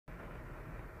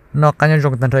nó cá nhân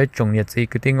trong tận thấy trồng nhiệt gì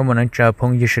cứ tiếng của mình anh chờ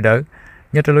phong như sự đó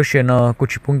nhớ tới lúc xưa nó cụ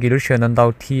chỉ phong gì lúc xưa nó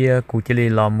đầu thia cụ chỉ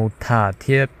là một thả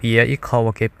thia bia ít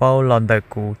khâu cái bao lần đời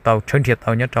cụ tàu chân thiệt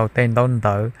tàu nhớ tàu tên tàu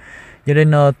đỡ giờ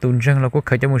đến nó tuần trăng là cụ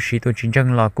khởi cho một sĩ tuần chiến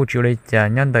trăng là cụ chịu lấy trả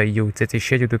nhân đời dù sẽ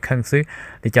sẽ cho tôi khăn xứ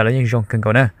để trả lại những dòng cần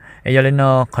cầu nè giờ lên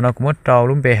nó khả năng cũng mất tàu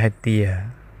luôn về hai tia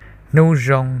nấu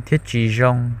rong thiết chỉ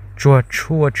rong chua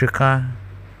chua chứ ca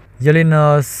giờ lên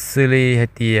nó xử lý hai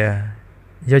tia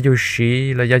giờ dù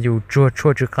sĩ là giờ dù chua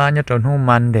chua chứ ca nhớ tròn hông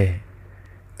man để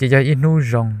chỉ giờ ít nấu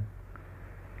rong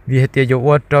vì hai tia dù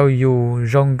qua trâu dù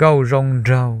rong gâu rong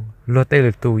rau lo tây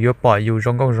lực tù dù bỏ dù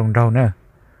rong gâu rong rau nè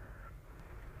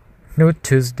nấu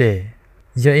Tuesday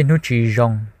giờ ít nấu chỉ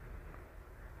rong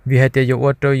vì hai tia dù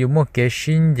qua trâu dù một cái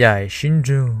xin dài xin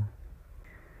rưu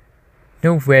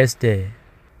nấu Wednesday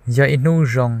giờ ít nấu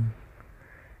rong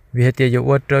vì hết giờ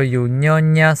qua trâu dù nho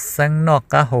nhã sáng nọ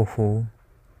cá hồ hủ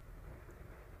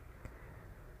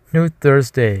nấu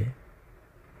Thursday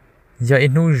giờ ít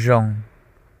nấu rong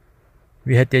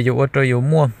vì hết giờ qua trâu dù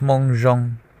mua mong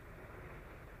rong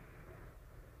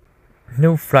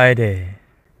nấu Friday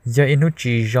giờ ít nấu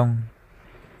chỉ rong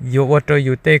dù qua trâu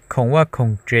dù tê không qua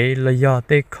không chế là do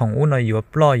tê không uống là dù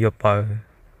plo dù bờ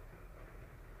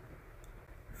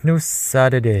nấu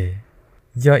Saturday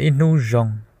giờ ít nấu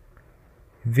rong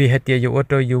vì hết tiệt dù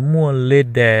tôi dù mua lê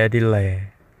đè đi lệ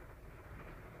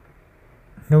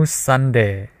nấu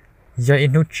Sunday giờ ít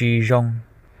nấu chỉ rong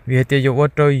vì hết tiệt dù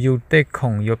tôi dù tê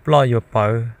khổng dù plo dù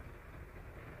bờ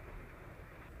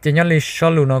chỉ nhớ lý số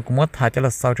luôn nó cũng mất thả cho là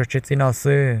sao cho chết gì nào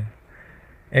xưa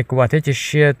em cũng bảo thế chỉ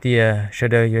share tiệt sẽ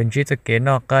đời yên chỉ cho kế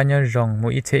nó cá nhân rong mua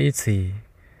ít thế ít gì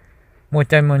mua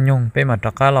trái mua nhung bên mà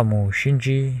trả cá là mua xin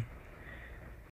chi